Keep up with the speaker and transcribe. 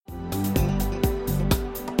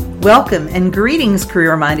Welcome and greetings,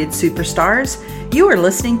 career-minded superstars. You are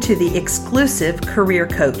listening to the exclusive Career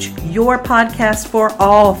Coach, your podcast for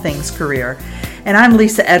all things career. And I'm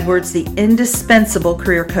Lisa Edwards, the indispensable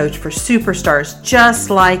career coach for superstars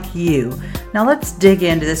just like you. Now let's dig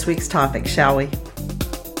into this week's topic, shall we?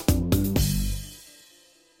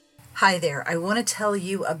 Hi there. I want to tell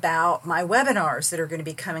you about my webinars that are going to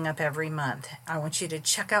be coming up every month. I want you to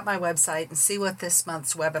check out my website and see what this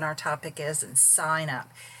month's webinar topic is and sign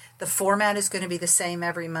up. The format is going to be the same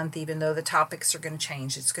every month, even though the topics are going to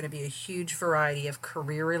change. It's going to be a huge variety of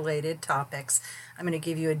career-related topics. I'm going to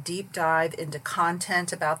give you a deep dive into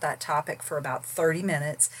content about that topic for about 30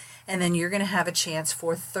 minutes, and then you're going to have a chance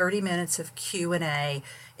for 30 minutes of Q&A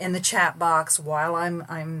in the chat box while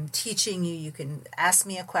I'm teaching you. You can ask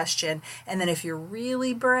me a question, and then if you're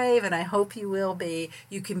really brave, and I hope you will be,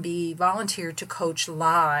 you can be volunteered to coach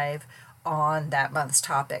live on that month's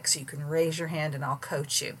topic. So you can raise your hand and I'll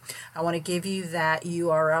coach you. I want to give you that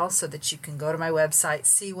URL so that you can go to my website,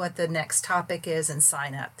 see what the next topic is, and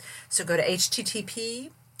sign up. So go to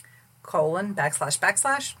http://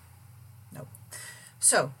 Nope.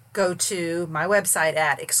 So go to my website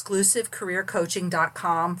at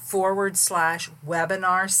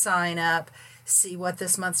exclusivecareercoaching.com/webinar sign up. See what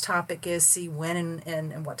this month's topic is, see when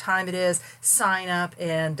and what time it is, sign up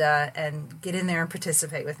and get in there and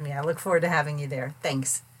participate with me. I look forward to having you there.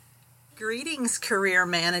 Thanks. Greetings, career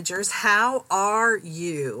managers. How are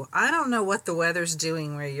you? I don't know what the weather's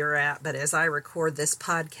doing where you're at, but as I record this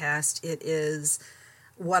podcast, it is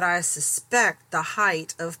what I suspect the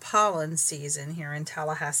height of pollen season here in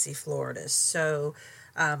Tallahassee, Florida. So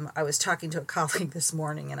I was talking to a colleague this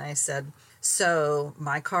morning and I said, so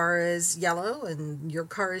my car is yellow and your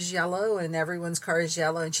car is yellow and everyone's car is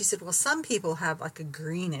yellow. And she said, well, some people have like a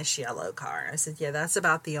greenish yellow car. I said, yeah, that's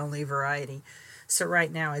about the only variety. So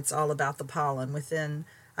right now it's all about the pollen.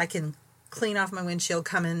 I can clean off my windshield,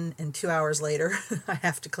 come in, and 2 hours later I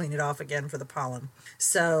have to clean it off again for the pollen.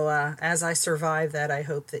 So as I survive that, I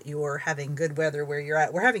hope that you're having good weather where you're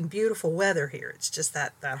at. We're having beautiful weather here. It's just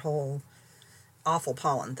that whole awful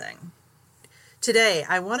pollen thing. Today,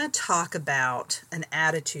 I want to talk about an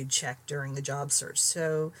attitude check during the job search.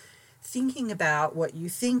 So thinking about what you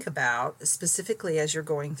think about specifically as you're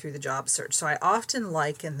going through the job search. So I often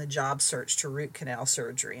liken the job search to root canal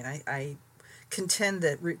surgery, and I contend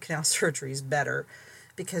that root canal surgery is better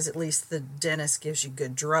because at least the dentist gives you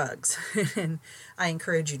good drugs. And I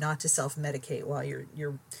encourage you not to self-medicate while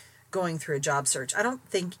you're going through a job search. I don't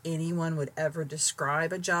think anyone would ever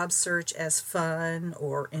describe a job search as fun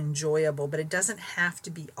or enjoyable, but it doesn't have to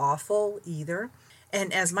be awful either.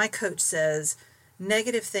 And as my coach says,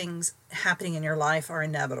 negative things happening in your life are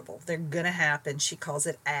inevitable. They're going to happen. She calls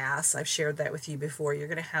it ass. I've shared that with you before. You're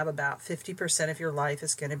going to have about 50% of your life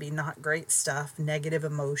is going to be not great stuff, negative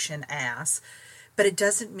emotion, ass. But it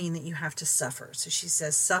doesn't mean that you have to suffer. So she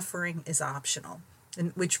says suffering is optional,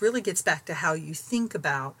 and which really gets back to how you think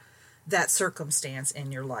about that circumstance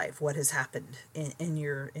in your life, what has happened in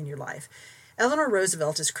your life. Eleanor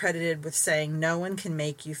Roosevelt is credited with saying, no one can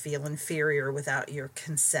make you feel inferior without your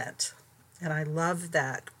consent. And I love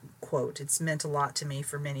that quote. It's meant a lot to me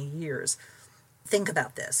for many years. Think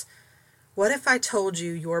about this. What if I told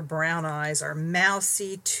you your brown eyes are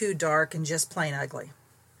mousy, too dark, and just plain ugly?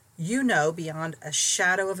 You know beyond a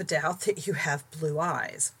shadow of a doubt that you have blue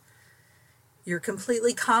eyes. You're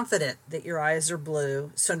completely confident that your eyes are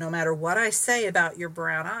blue, so no matter what I say about your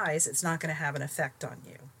brown eyes, it's not going to have an effect on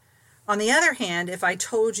you. On the other hand, if I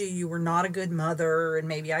told you you were not a good mother, and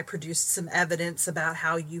maybe I produced some evidence about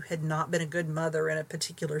how you had not been a good mother in a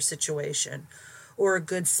particular situation, or a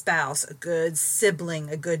good spouse, a good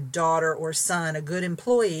sibling, a good daughter or son, a good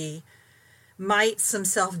employee, might some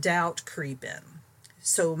self-doubt creep in.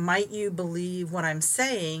 So might you believe what I'm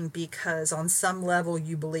saying because on some level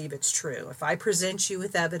you believe it's true? If I present you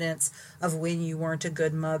with evidence of when you weren't a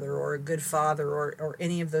good mother or a good father or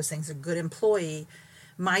any of those things, a good employee,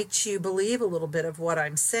 might you believe a little bit of what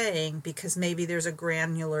I'm saying because maybe there's a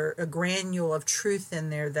granule of truth in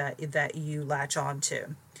there that you latch on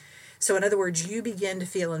to? So in other words, you begin to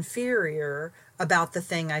feel inferior about the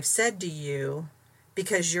thing I've said to you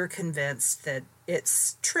because you're convinced that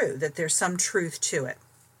it's true, that there's some truth to it.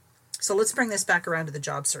 So let's bring this back around to the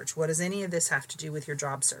job search. What does any of this have to do with your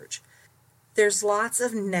job search? There's lots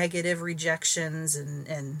of negative rejections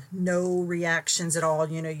and no reactions at all.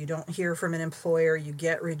 You know, you don't hear from an employer, you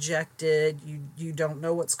get rejected, you don't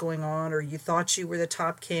know what's going on, or you thought you were the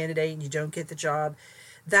top candidate and you don't get the job.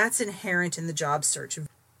 That's inherent in the job search.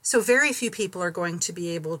 So very few people are going to be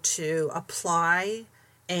able to apply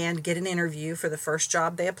and get an interview for the first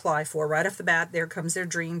job they apply for. Right off the bat, there comes their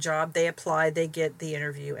dream job. They apply, they get the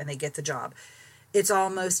interview, and they get the job. It's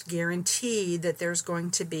almost guaranteed that there's going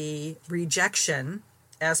to be rejection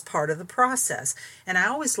as part of the process. And I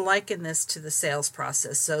always liken this to the sales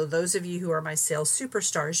process. So those of you who are my sales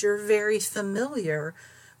superstars, you're very familiar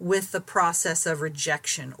with the process of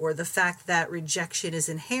rejection, or the fact that rejection is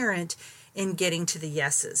inherent in getting to the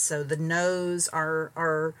yeses. So the no's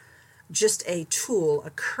are just a tool, a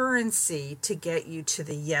currency to get you to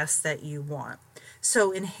the yes that you want.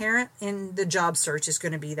 So inherent in the job search is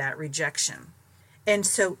going to be that rejection. And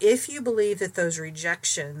so if you believe that those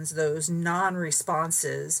rejections, those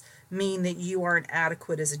non-responses, mean that you aren't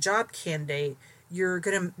adequate as a job candidate, you're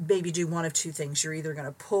going to maybe do one of two things. You're either going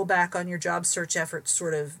to pull back on your job search efforts,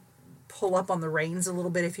 sort of pull up on the reins a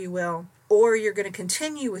little bit, if you will, or you're going to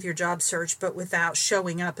continue with your job search, but without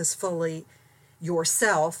showing up as fully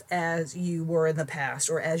yourself as you were in the past,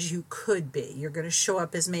 or as you could be. You're going to show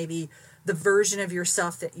up as maybe the version of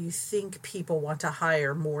yourself that you think people want to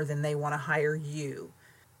hire more than they want to hire you.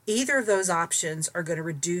 Either of those options are going to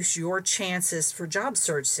reduce your chances for job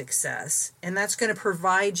search success, and that's going to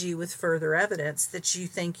provide you with further evidence that you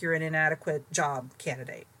think you're an inadequate job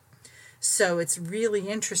candidate. So it's really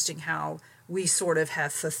interesting how we sort of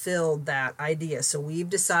have fulfilled that idea. So we've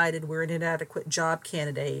decided we're an inadequate job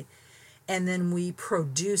candidate, and then we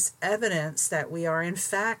produce evidence that we are in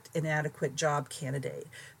fact an inadequate job candidate.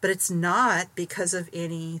 But it's not because of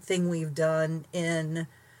anything we've done in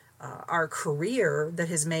our career that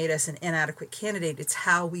has made us an inadequate candidate. It's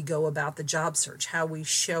how we go about the job search, how we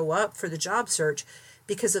show up for the job search,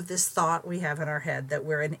 because of this thought we have in our head that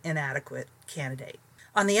we're an inadequate candidate.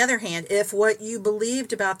 On the other hand, if what you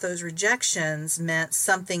believed about those rejections meant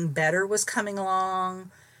something better was coming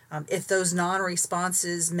along, if those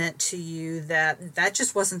non-responses meant to you that that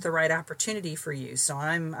just wasn't the right opportunity for you, so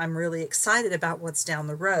I'm really excited about what's down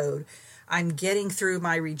the road, I'm getting through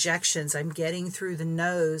my rejections, I'm getting through the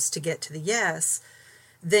no's to get to the yes,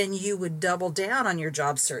 then you would double down on your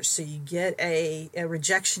job search. So you get a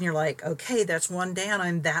rejection, you're like, okay, that's one down,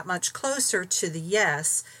 I'm that much closer to the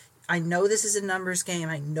yes. I know this is a numbers game.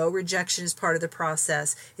 I know rejection is part of the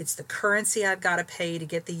process. It's the currency I've got to pay to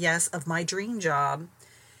get the yes of my dream job.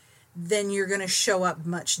 Then you're going to show up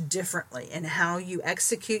much differently. And how you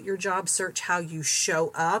execute your job search, how you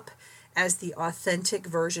show up as the authentic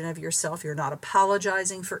version of yourself. You're not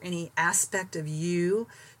apologizing for any aspect of you.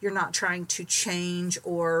 You're not trying to change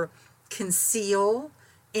or conceal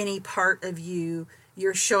any part of you.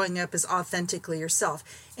 You're showing up as authentically yourself.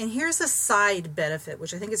 And here's a side benefit,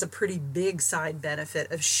 which I think is a pretty big side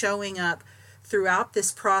benefit of showing up throughout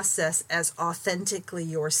this process as authentically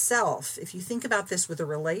yourself. If you think about this with a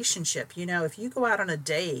relationship, if you go out on a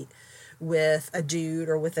date with a dude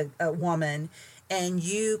or with a woman, and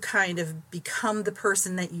you kind of become the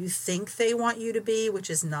person that you think they want you to be, which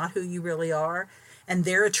is not who you really are, and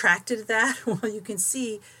they're attracted to that, well, you can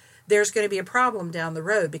see there's going to be a problem down the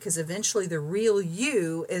road, because eventually the real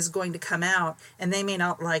you is going to come out, and they may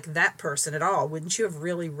not like that person at all. Wouldn't you have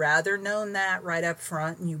really rather known that right up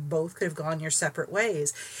front, and you both could have gone your separate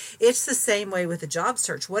ways? It's the same way with the job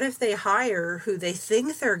search. What if they hire who they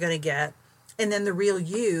think they're going to get, and then the real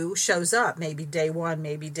you shows up, maybe day 1,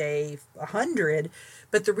 maybe day 100,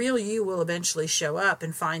 but the real you will eventually show up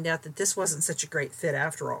and find out that this wasn't such a great fit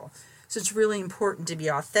after all. So it's really important to be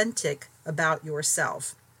authentic about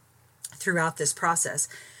yourself throughout this process.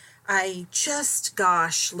 I just,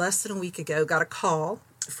 less than a week ago, got a call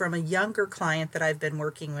from a younger client that I've been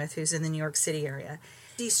working with who's in the New York City area.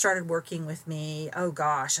 She started working with me, I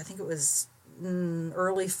think it was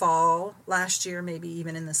early fall last year, maybe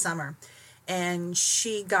even in the summer. And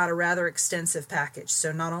she got a rather extensive package.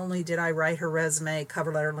 So not only did I write her resume,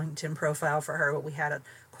 cover letter, LinkedIn profile for her, but we had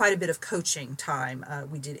quite a bit of coaching time.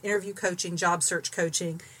 We did interview coaching, job search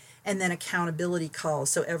coaching, and then accountability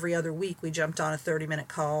calls. So every other week we jumped on a 30-minute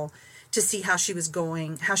call to see how she was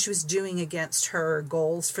going, how she was doing against her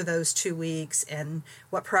goals for those 2 weeks, and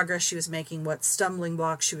what progress she was making, what stumbling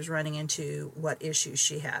blocks she was running into, what issues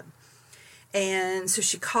she had. And so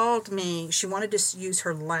she called me. She wanted to use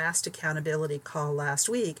her last accountability call last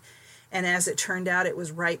week, and as it turned out, it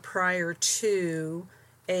was right prior to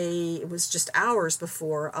it was just hours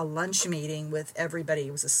before a lunch meeting with everybody.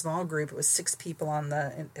 It was a small group. It was 6 people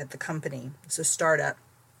at the company, so startup,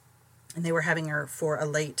 and they were having her for a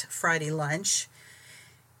late Friday lunch.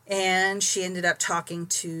 And she ended up talking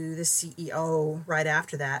to the CEO right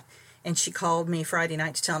after that. And she called me Friday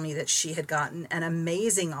night to tell me that she had gotten an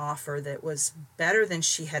amazing offer that was better than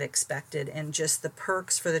she had expected. And just the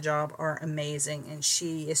perks for the job are amazing. And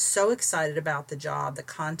she is so excited about the job, the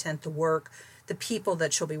content, the work, the people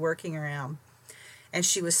that she'll be working around. And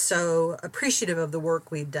she was so appreciative of the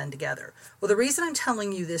work we've done together. Well, the reason I'm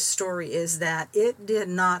telling you this story is that it did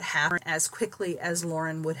not happen as quickly as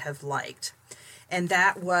Lauren would have liked. And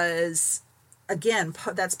that was, again,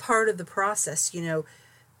 that's part of the process. You know,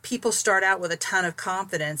 people start out with a ton of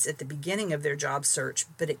confidence at the beginning of their job search,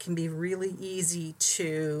 but it can be really easy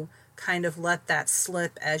to kind of let that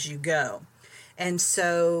slip as you go. And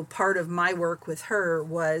so part of my work with her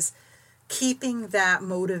was keeping that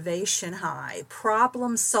motivation high,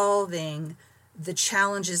 problem solving the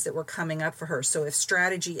challenges that were coming up for her. So if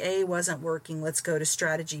strategy A wasn't working, let's go to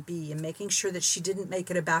strategy B, and making sure that she didn't make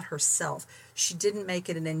it about herself. She didn't make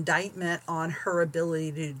it an indictment on her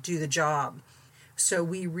ability to do the job. So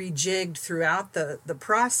we rejigged throughout the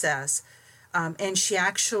process, and she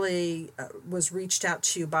actually was reached out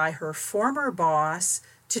to by her former boss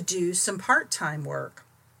to do some part-time work.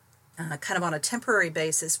 Kind of on a temporary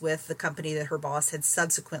basis with the company that her boss had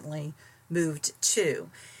subsequently moved to.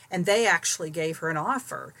 And they actually gave her an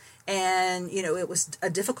offer. And, you know, it was a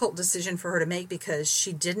difficult decision for her to make because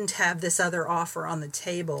she didn't have this other offer on the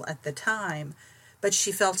table at the time. But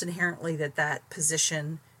she felt inherently that that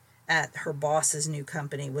position at her boss's new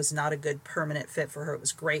company was not a good permanent fit for her. It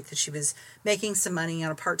was great that she was making some money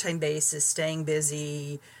on a part-time basis, staying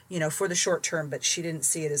busy, you know, for the short term, but she didn't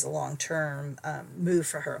see it as a long-term move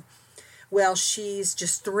for her. Well, she's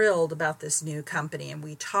just thrilled about this new company. And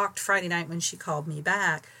we talked Friday night when she called me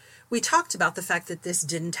back. We talked about the fact that this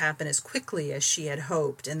didn't happen as quickly as she had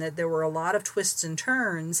hoped, and that there were a lot of twists and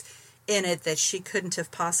turns in it that she couldn't have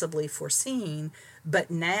possibly foreseen. But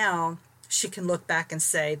now she can look back and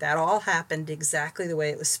say that all happened exactly the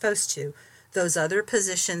way it was supposed to. Those other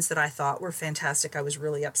positions that I thought were fantastic, I was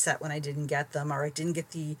really upset when I didn't get them, or I didn't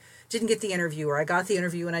get the interview, or I got the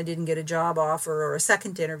interview and I didn't get a job offer or a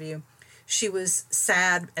second interview. She was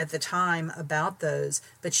sad at the time about those,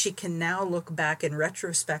 but she can now look back in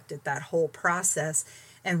retrospect at that whole process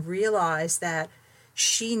and realize that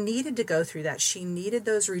she needed to go through that. She needed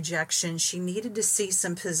those rejections. She needed to see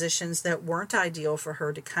some positions that weren't ideal for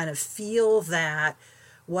her to kind of feel that.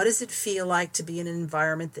 What does it feel like to be in an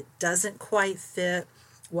environment that doesn't quite fit?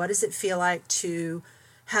 What does it feel like to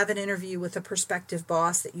have an interview with a prospective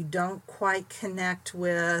boss that you don't quite connect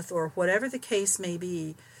with, or whatever the case may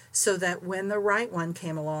be? So that when the right one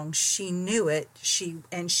came along, she knew it, she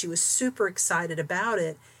was super excited about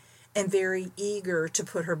it and very eager to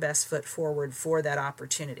put her best foot forward for that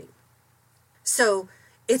opportunity. So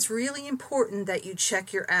it's really important that you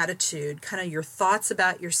check your attitude, kind of your thoughts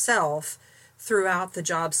about yourself throughout the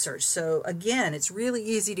job search. So again, it's really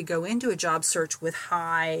easy to go into a job search with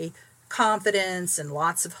high confidence and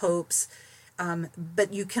lots of hopes.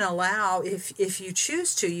 But you can allow, if you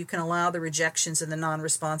choose to, you can allow the rejections and the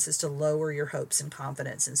non-responses to lower your hopes and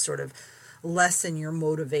confidence and sort of lessen your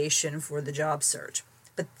motivation for the job search.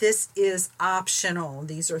 But this is optional.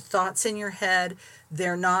 These are thoughts in your head.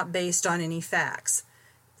 They're not based on any facts.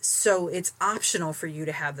 So it's optional for you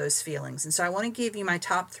to have those feelings. And so I want to give you my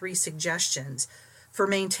top 3 suggestions for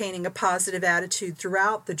maintaining a positive attitude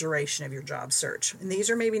throughout the duration of your job search. And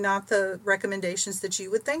these are maybe not the recommendations that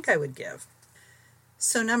you would think I would give.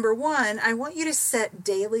 So number 1, I want you to set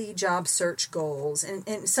daily job search goals.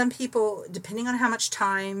 And some people, depending on how much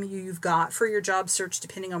time you've got for your job search,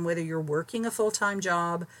 depending on whether you're working a full-time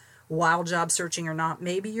job while job searching or not,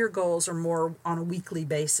 maybe your goals are more on a weekly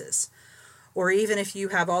basis. Or even if you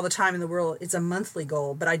have all the time in the world, it's a monthly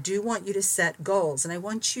goal. But I do want you to set goals, and I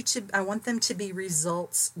want them to be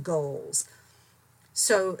results goals.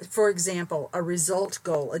 So, for example, a result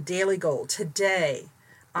goal, a daily goal. Today,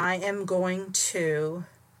 I'm going to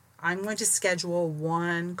schedule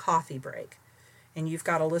 1 coffee break, and you've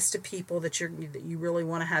got a list of people that you really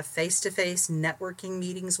want to have face-to-face networking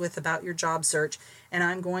meetings with about your job search, and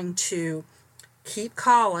I'm going to keep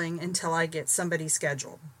calling until I get somebody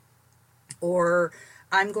scheduled. Or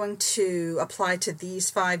I'm going to apply to these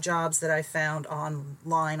 5 jobs that I found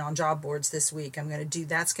online on job boards this week.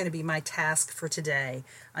 That's going to be my task for today.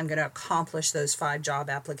 I'm going to accomplish those 5 job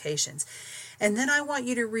applications. And then I want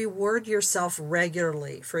you to reward yourself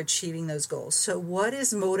regularly for achieving those goals. So what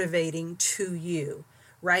is motivating to you,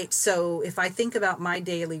 right? So if I think about my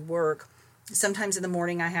daily work, sometimes in the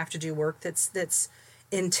morning I have to do work that's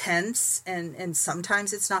intense, and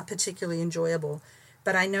sometimes it's not particularly enjoyable.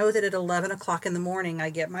 But I know that at 11 o'clock in the morning, I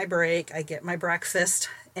get my break, I get my breakfast,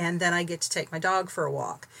 and then I get to take my dog for a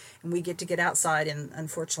walk. And we get to get outside in,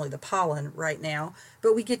 unfortunately, the pollen right now.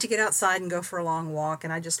 But we get to get outside and go for a long walk,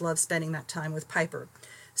 and I just love spending that time with Piper.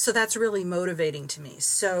 So that's really motivating to me.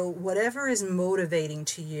 So whatever is motivating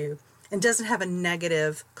to you and doesn't have a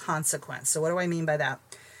negative consequence. So what do I mean by that?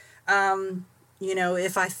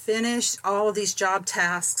 If I finish all of these job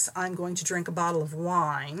tasks, I'm going to drink a bottle of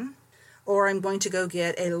wine, or I'm going to go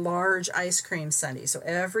get a large ice cream sundae. So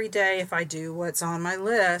every day, if I do what's on my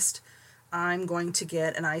list, I'm going to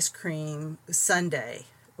get an ice cream sundae.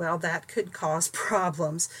 Well, that could cause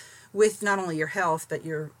problems with not only your health, but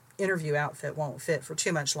your interview outfit won't fit for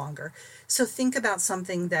too much longer. So think about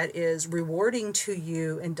something that is rewarding to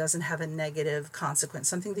you and doesn't have a negative consequence,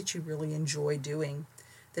 something that you really enjoy doing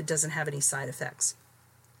that doesn't have any side effects.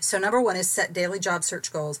 So number one is set daily job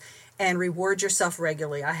search goals and reward yourself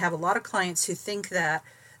regularly. I have a lot of clients who think that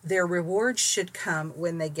their reward should come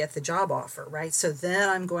when they get the job offer, right? So then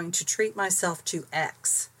I'm going to treat myself to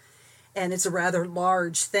X. And it's a rather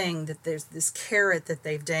large thing that there's this carrot that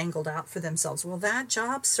they've dangled out for themselves. Well, that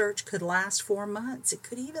job search could last 4 months. It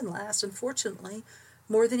could even last, unfortunately,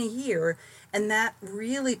 more than a year. And that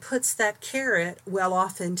really puts that carrot well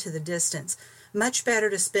off into the distance. Much better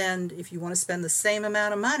to spend, if you want to spend the same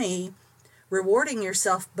amount of money, rewarding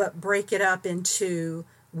yourself, but break it up into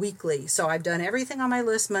weekly. So I've done everything on my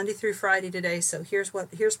list Monday through Friday today. So here's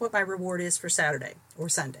what my reward is for Saturday or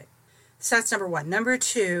Sunday. So that's number one. Number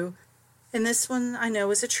two, and this one I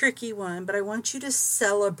know is a tricky one, but I want you to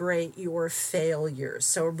celebrate your failures.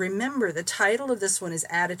 So remember, the title of this one is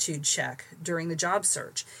Attitude Check during the job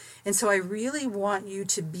search. And so I really want you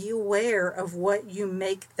to be aware of what you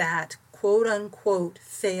make that quote-unquote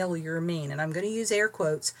failure mean. And I'm going to use air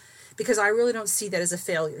quotes because I really don't see that as a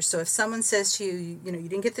failure. So if someone says to you, you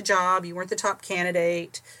didn't get the job, you weren't the top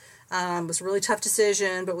candidate, it was a really tough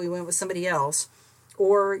decision, but we went with somebody else,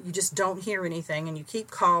 or you just don't hear anything and you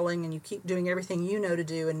keep calling and you keep doing everything you know to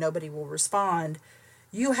do and nobody will respond,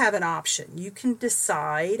 you have an option. You can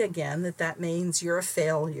decide, again, that means you're a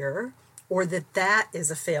failure, or that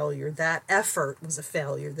is a failure, that effort was a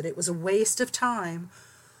failure, that it was a waste of time.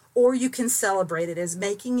 Or you can celebrate it as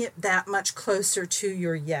making it that much closer to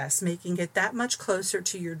your yes, making it that much closer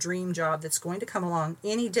to your dream job that's going to come along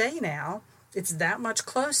any day now. It's that much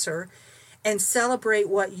closer. And celebrate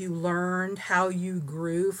what you learned, how you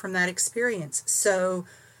grew from that experience. So,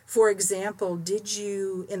 for example, did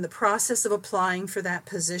you, in the process of applying for that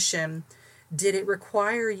position, did it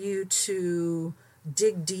require you to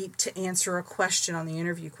dig deep to answer a question on the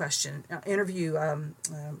interview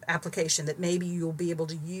application that maybe you'll be able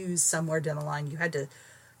to use somewhere down the line? You had to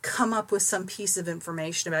come up with some piece of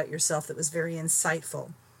information about yourself that was very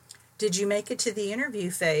insightful. Did you make it to the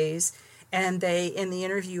interview phase and they, in the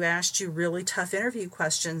interview, asked you really tough interview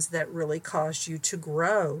questions that really caused you to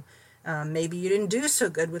grow? Maybe you didn't do so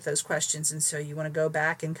good with those questions, and so you want to go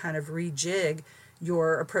back and kind of rejig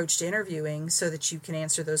your approach to interviewing so that you can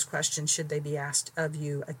answer those questions should they be asked of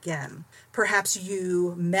you again. Perhaps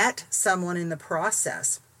you met someone in the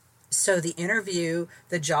process. So the interview,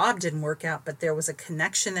 the job didn't work out, but there was a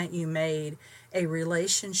connection that you made, a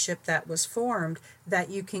relationship that was formed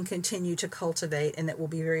that you can continue to cultivate and that will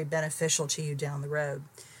be very beneficial to you down the road.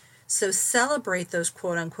 So celebrate those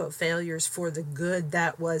quote-unquote failures for the good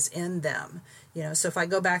that was in them. So if I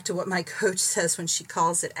go back to what my coach says when she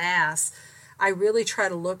calls it ass, I really try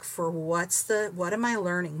to look for what am I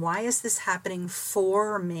learning? Why is this happening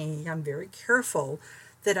for me? I'm very careful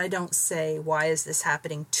that I don't say, why is this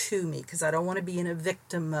happening to me? Because I don't want to be in a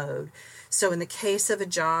victim mode. So in the case of a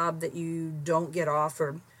job that you don't get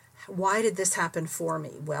offered, why did this happen for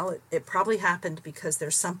me? Well, it probably happened because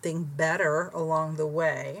there's something better along the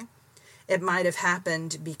way. It might have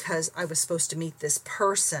happened because I was supposed to meet this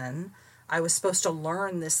person. I was supposed to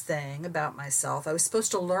learn this thing about myself. I was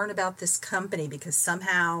supposed to learn about this company because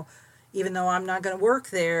somehow, even though I'm not going to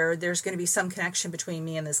work there, there's going to be some connection between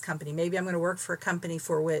me and this company. Maybe I'm going to work for a company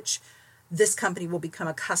for which this company will become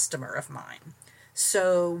a customer of mine.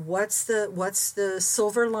 So what's the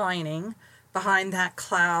silver lining behind that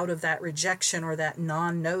cloud of that rejection or that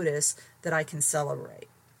non-notice that I can celebrate?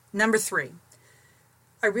 Number 3.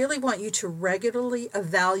 I really want you to regularly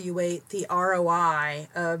evaluate the ROI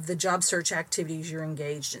of the job search activities you're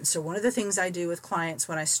engaged in. So one of the things I do with clients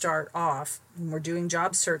when I start off, when we're doing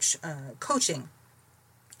job search coaching,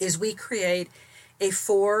 is we create a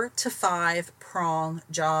 4 to 5 prong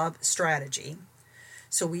job strategy.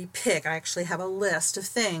 So we pick, I actually have a list of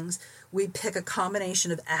things, we pick a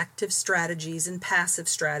combination of active strategies and passive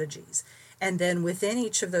strategies. And then within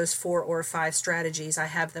each of those 4 or 5 strategies, I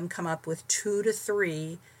have them come up with 2 to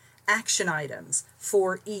 3 action items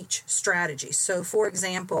for each strategy. So for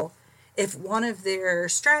example, if one of their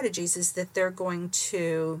strategies is that they're going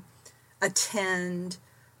to attend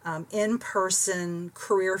in-person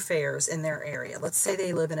career fairs in their area, let's say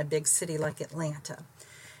they live in a big city like Atlanta,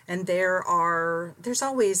 And there's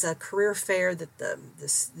always a career fair that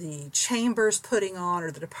the chamber's putting on,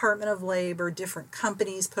 or the Department of Labor, different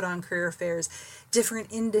companies put on career fairs,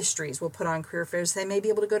 different industries will put on career fairs. They may be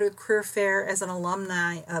able to go to a career fair as an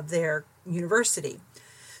alumni of their university.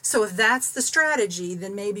 So if that's the strategy,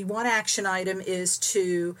 then maybe one action item is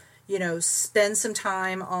to, spend some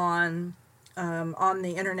time on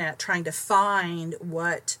the internet trying to find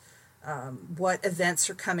what events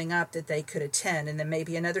are coming up that they could attend. And then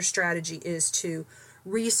maybe another strategy is to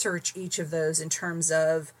research each of those in terms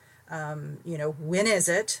of, when is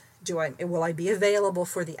it? Will I be available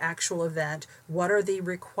for the actual event? What are the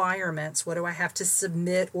requirements? What do I have to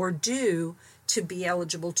submit or do to be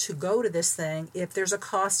eligible to go to this thing? If there's a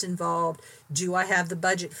cost involved, do I have the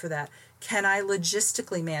budget for that? Can I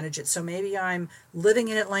logistically manage it? So maybe I'm living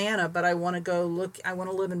in Atlanta, but I want to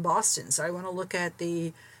live in Boston. So I want to look at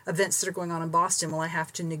the events that are going on in Boston. Well, I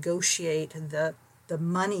have to negotiate the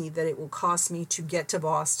money that it will cost me to get to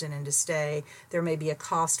Boston and to stay. There may be a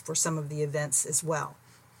cost for some of the events as well.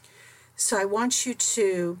 So I want you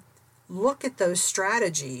to look at those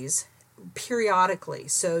strategies periodically.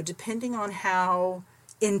 So depending on how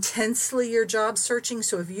intensely you're job searching,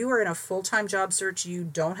 so if you are in a full-time job search, you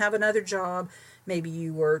don't have another job, maybe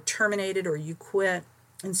you were terminated or you quit,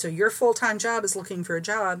 and so your full-time job is looking for a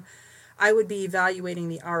job, I would be evaluating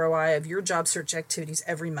the ROI of your job search activities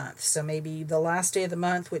every month. So maybe the last day of the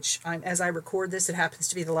month, which as I record this, it happens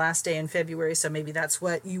to be the last day in February, so maybe that's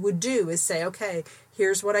what you would do, is say, okay,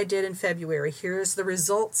 here's what I did in February, here's the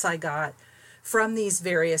results I got from these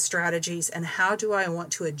various strategies, and how do I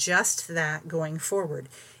want to adjust that going forward?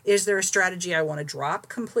 Is there a strategy I want to drop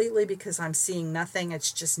completely because I'm seeing nothing?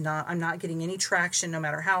 I'm not getting any traction no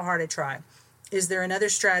matter how hard I try. Is there another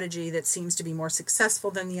strategy that seems to be more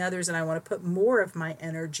successful than the others, and I want to put more of my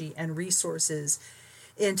energy and resources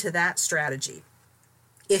into that strategy?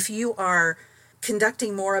 If you are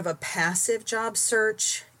conducting more of a passive job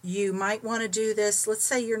search, you might want to do this. Let's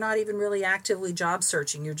say you're not even really actively job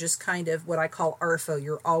searching. You're just kind of what I call ARFO.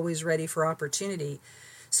 You're always ready for opportunity.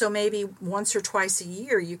 So maybe once or twice a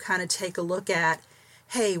year, you kind of take a look at,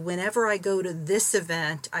 hey, whenever I go to this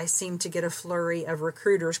event, I seem to get a flurry of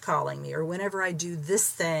recruiters calling me. Or whenever I do this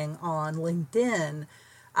thing on LinkedIn,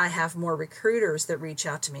 I have more recruiters that reach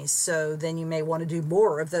out to me. So then you may want to do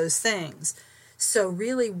more of those things. So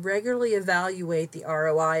really regularly evaluate the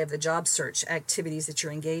ROI of the job search activities that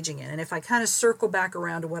you're engaging in. And if I kind of circle back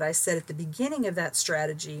around to what I said at the beginning of that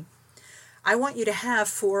strategy, I want you to have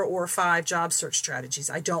 4 or 5 job search strategies.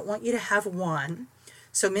 I don't want you to have one.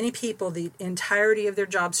 So many people, the entirety of their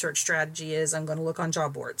job search strategy is, I'm going to look on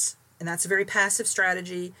job boards. And that's a very passive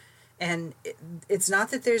strategy. And it's not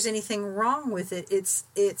that there's anything wrong with it.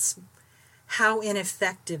 It's how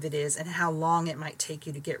ineffective it is and how long it might take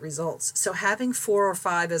you to get results. So having 4 or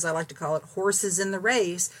 5, as I like to call it, horses in the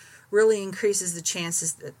race, really increases the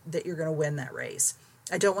chances that you're going to win that race.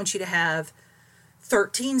 I don't want you to have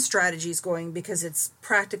 13 strategies going, because it's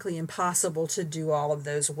practically impossible to do all of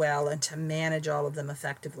those well and to manage all of them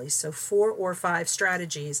effectively. So 4 or 5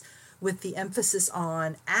 strategies, with the emphasis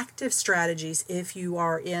on active strategies if you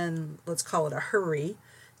are in, let's call it, a hurry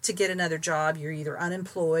to get another job. You're either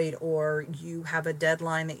unemployed or you have a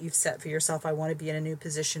deadline that you've set for yourself. I want to be in a new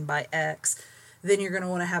position by X. Then you're going to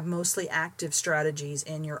want to have mostly active strategies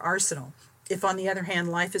in your arsenal. If, on the other hand,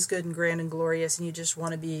 life is good and grand and glorious and you just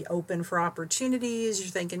want to be open for opportunities, you're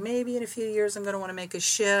thinking maybe in a few years I'm going to want to make a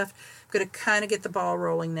shift, I'm going to kind of get the ball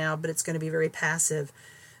rolling now, but it's going to be very passive,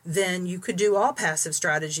 then you could do all passive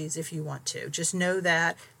strategies if you want to. Just know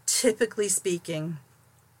that, typically speaking,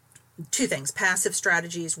 2 things. Passive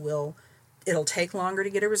strategies it'll take longer to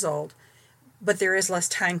get a result, but there is less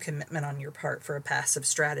time commitment on your part for a passive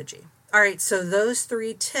strategy. All right, so those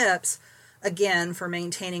 3 tips, again, for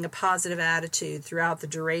maintaining a positive attitude throughout the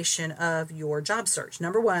duration of your job search.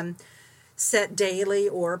 Number 1, set daily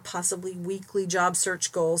or possibly weekly job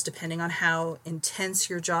search goals, depending on how intense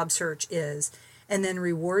your job search is. And then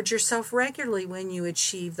reward yourself regularly when you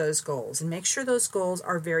achieve those goals. And make sure those goals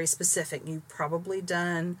are very specific. You've probably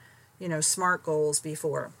done SMART goals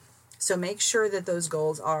before. So make sure that those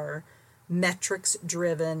goals are metrics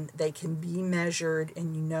driven, they can be measured,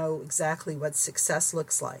 and you know exactly what success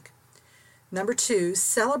looks like. Number 2,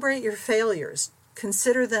 celebrate your failures.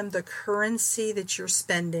 Consider them the currency that you're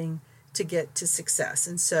spending to get to success.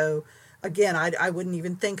 And so, again, I wouldn't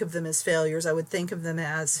even think of them as failures. I would think of them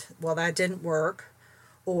as, well, that didn't work,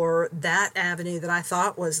 or that avenue that I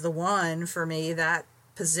thought was the one for me, that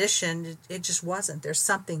position, it just wasn't. There's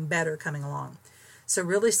something better coming along. So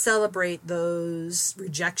really celebrate those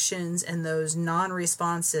rejections and those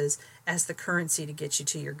non-responses as the currency to get you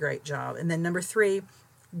to your great job. And then number 3,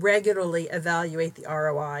 regularly evaluate the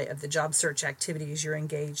ROI of the job search activities you're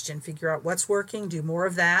engaged in. Figure out what's working, do more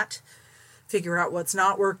of that. Figure out what's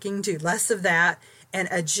not working, do less of that, and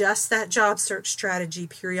adjust that job search strategy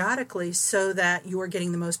periodically so that you're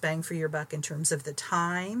getting the most bang for your buck in terms of the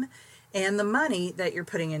time and the money that you're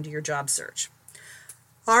putting into your job search.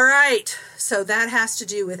 All right, so that has to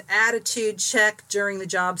do with attitude check during the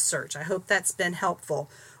job search. I hope that's been helpful.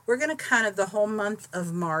 We're going to the whole month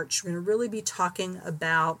of March, we're going to really be talking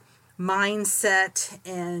about mindset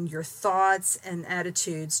and your thoughts and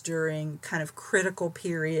attitudes during critical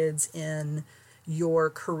periods in your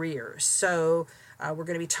career. So we're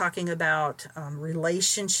going to be talking about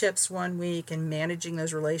relationships one week and managing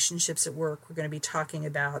those relationships at work. We're going to be talking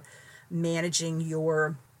about managing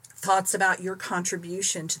your thoughts about your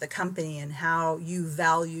contribution to the company and how you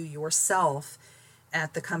value yourself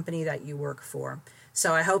at the company that you work for.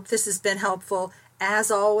 So I hope this has been helpful.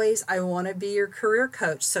 As always, I want to be your career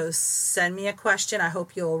coach. So send me a question. I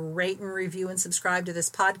hope you'll rate and review and subscribe to this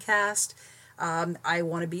podcast. I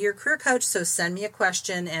want to be your career coach. So send me a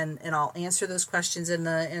question and I'll answer those questions in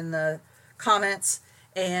the comments.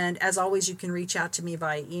 And as always, you can reach out to me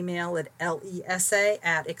via email at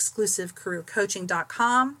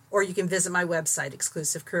lesa@exclusivecareercoaching.com, or you can visit my website,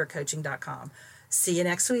 exclusivecareercoaching.com. See you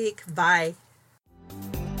next week. Bye.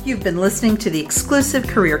 You've been listening to The Exclusive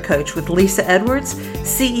Career Coach with Lesa Edwards,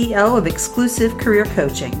 CEO of Exclusive Career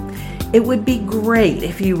Coaching. It would be great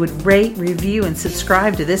if you would rate, review, and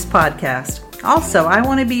subscribe to this podcast. Also, I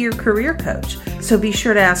want to be your career coach, so be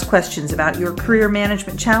sure to ask questions about your career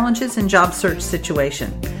management challenges and job search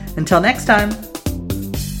situation. Until next time.